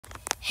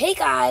Hey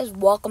guys,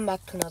 welcome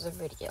back to another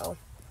video.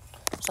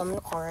 So I'm in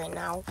the car right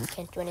now,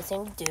 can't do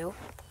anything to do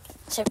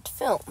except to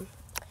film.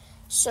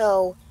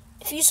 So,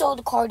 if you saw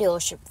the car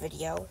dealership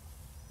video,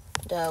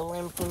 the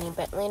Lamborghini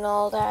Bentley and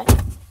all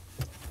that,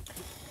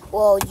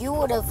 well, you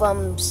would have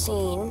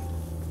seen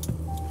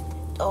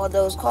all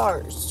those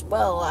cars.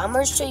 Well, I'm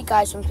going to show you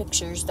guys some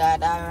pictures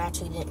that I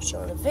actually didn't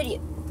show in the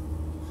video.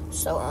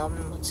 So,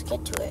 let's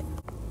get to it.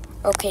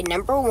 Okay,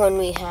 number one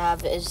we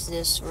have is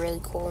this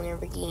really cool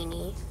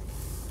Lamborghini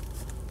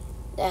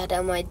that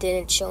I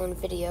didn't show in the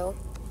video.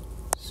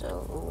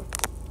 So,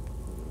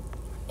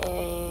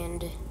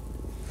 and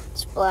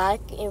it's black.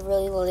 I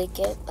really like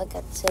it, like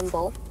that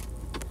symbol.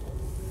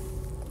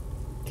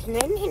 And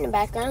then in the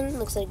background,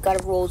 looks like it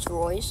got a Rolls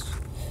Royce.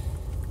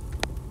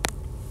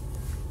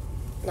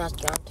 Now let's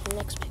get on to the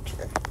next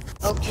picture.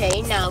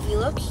 Okay, now if you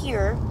look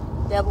here,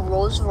 we have a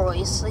Rolls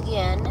Royce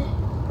again.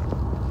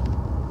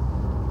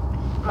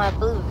 I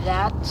believe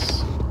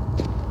that's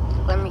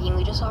Lamborghini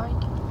we just saw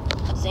it,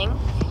 I think.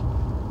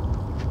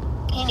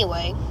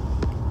 Anyway,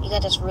 you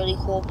got this really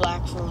cool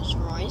black Rolls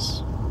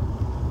Royce.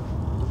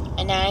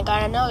 And then I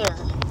got another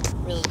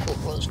really cool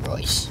Rolls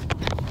Royce.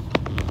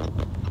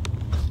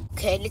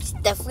 Okay, this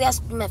definitely has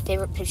to be my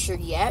favorite picture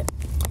yet.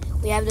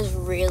 We have this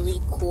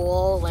really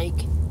cool, like,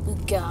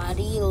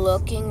 Bugatti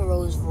looking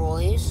Rolls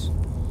Royce.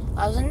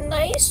 That was a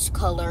nice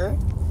color.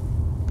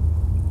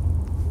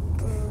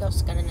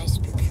 That's got a nice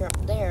picture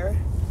up there.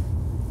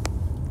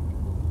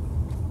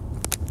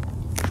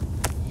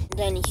 And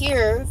then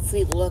here, if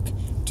we look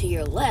to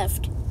your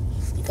left,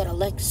 you got a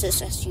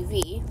Lexus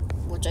SUV,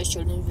 which I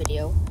showed in the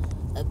video,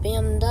 a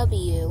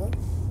BMW,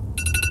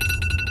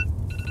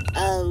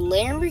 a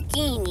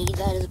Lamborghini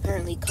that is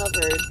apparently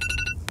covered,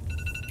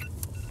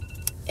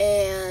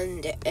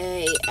 and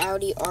a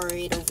Audi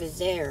R8 over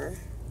there.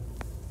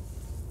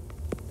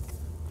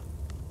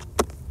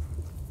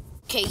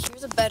 Okay,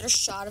 here's a better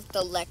shot of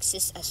the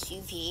Lexus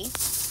SUV,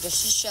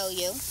 just to show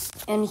you.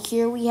 And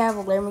here we have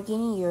a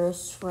Lamborghini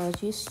Urus,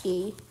 as you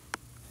see.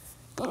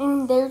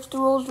 And there's the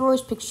Rolls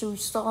Royce picture we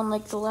saw in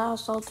like the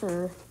last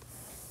other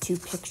two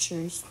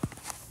pictures.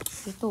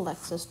 Here's the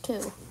Lexus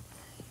too.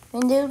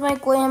 And there's my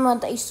grandma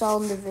that you saw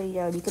in the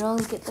video. You can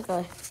only get like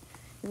a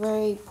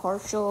very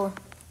partial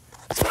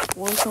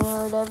version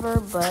or whatever,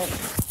 but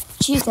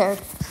she's there.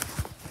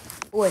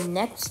 Oh, and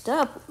next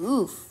up,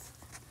 oof,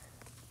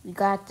 we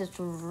got this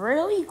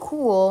really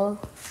cool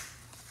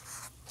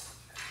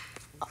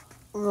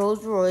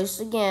Rolls Royce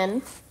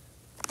again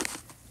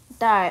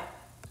that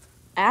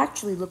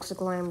actually looks like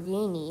a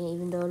Lamborghini,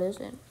 even though it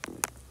isn't.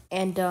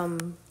 And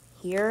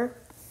here,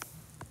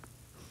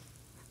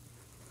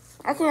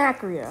 that's an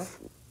Acura.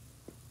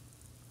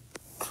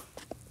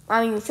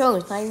 I mean, you're showing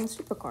it's not even a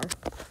supercar.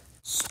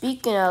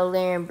 Speaking of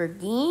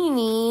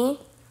Lamborghini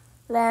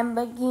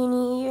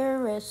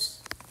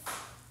Urus.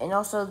 And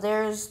also,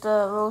 there's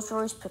the Rolls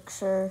Royce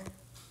picture.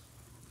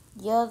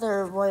 The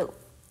other white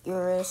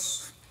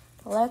Urus,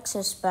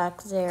 Lexus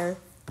back there,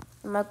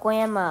 and my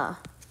grandma.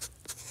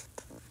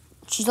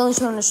 She's only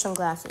showing her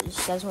sunglasses.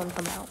 She doesn't want to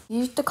come out.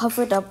 Here's the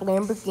covered up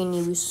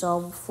Lamborghini we saw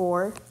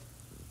before.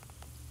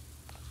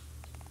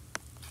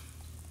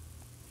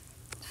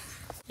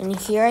 And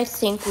here I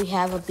think we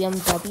have a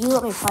BMW.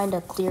 Let me find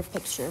a clear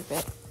picture of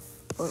it.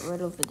 But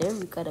right over there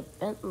we got a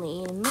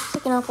Bentley and it looks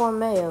like an Alfa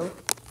Romeo.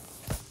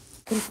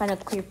 Couldn't find a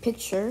clear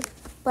picture,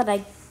 but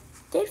I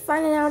did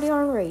find an Audi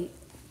R8.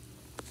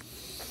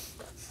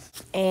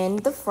 And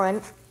the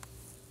front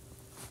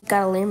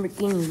got a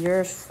Lamborghini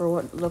Urus for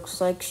what looks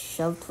like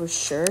shoved with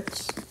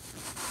shirts.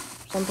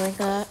 Something like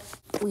that.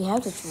 We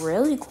have this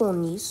really cool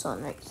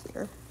Nissan right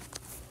here.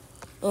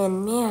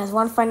 And man, I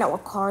want to find out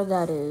what car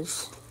that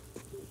is.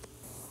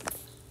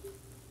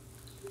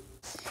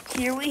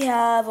 Here we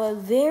have a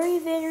very,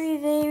 very,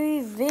 very,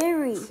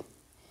 very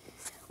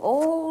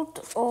old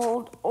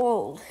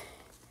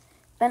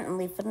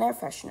Bentley with an air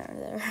freshener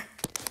there.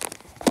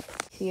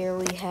 Here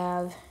we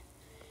have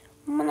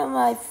one of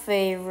my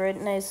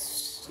favorite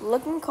nice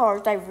looking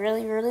cars I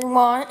really, really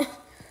want.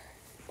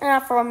 An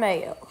Alfa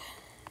Romeo.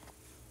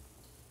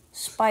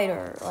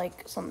 Spider,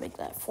 like something like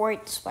that.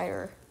 4.8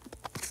 Spider.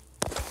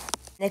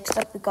 Next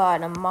up we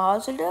got a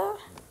Mazda,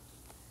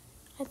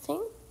 I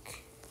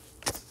think.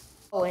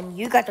 Oh, and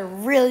you guys are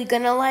really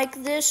gonna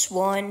like this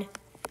one.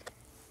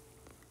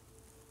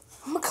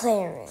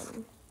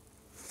 McLaren.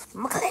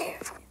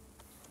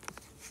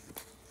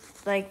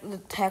 Like the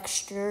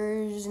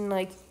textures and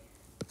like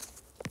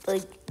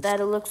that.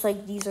 It looks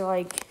like these are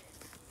like,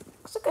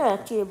 looks like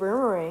a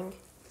boomerang.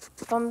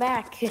 Come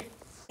back.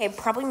 Okay,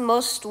 probably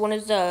one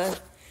of the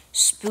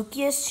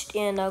spookiest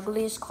and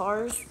ugliest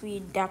cars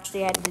we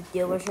actually had at the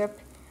dealership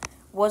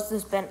was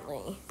this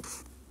Bentley.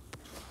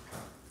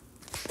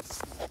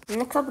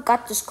 Next up, we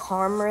got this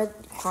Karma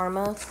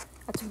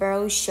that's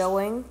barely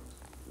showing.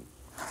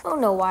 I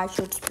don't know why I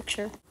showed this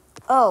picture.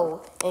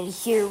 Oh, and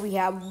here we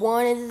have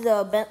one of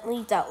the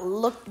Bentleys that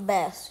looked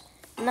best.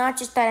 Not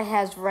just that it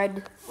has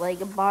red,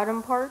 like,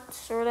 bottom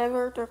parts or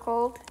whatever they're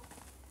called.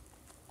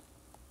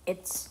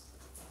 It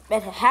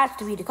has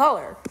to be the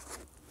color.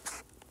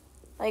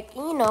 Like,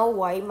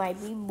 white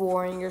might be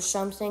boring or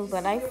something,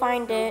 but I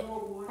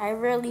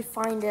really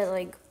find it,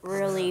 like,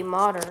 really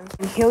modern.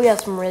 And here we have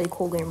some really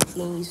cool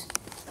Lamborghinis.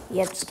 We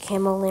have this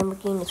camo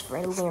Lamborghini, this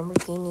red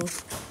Lamborghini,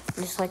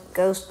 and this, like,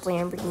 ghost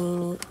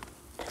Lamborghini.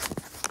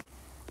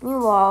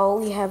 Meanwhile,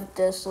 we have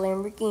this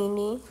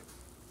Lamborghini.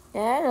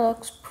 That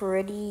looks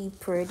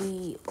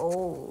pretty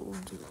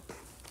old.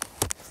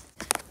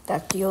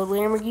 That's the old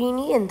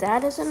Lamborghini, and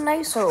that is a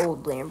nicer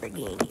old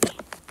Lamborghini.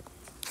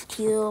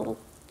 Teal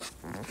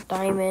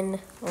diamond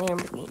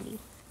Lamborghini.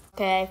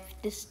 Okay,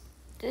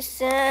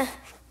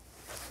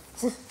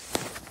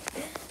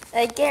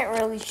 I can't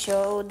really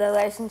show the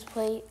license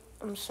plate.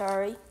 I'm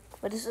sorry,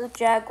 but this is a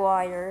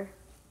Jaguar.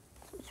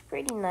 It's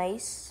pretty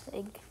nice.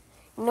 Like,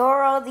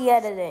 ignore all the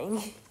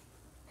editing.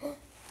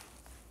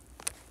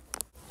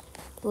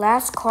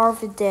 Last car of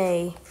the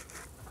day.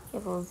 We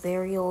have a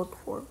very old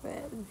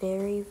Corvette.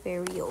 Very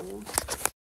old.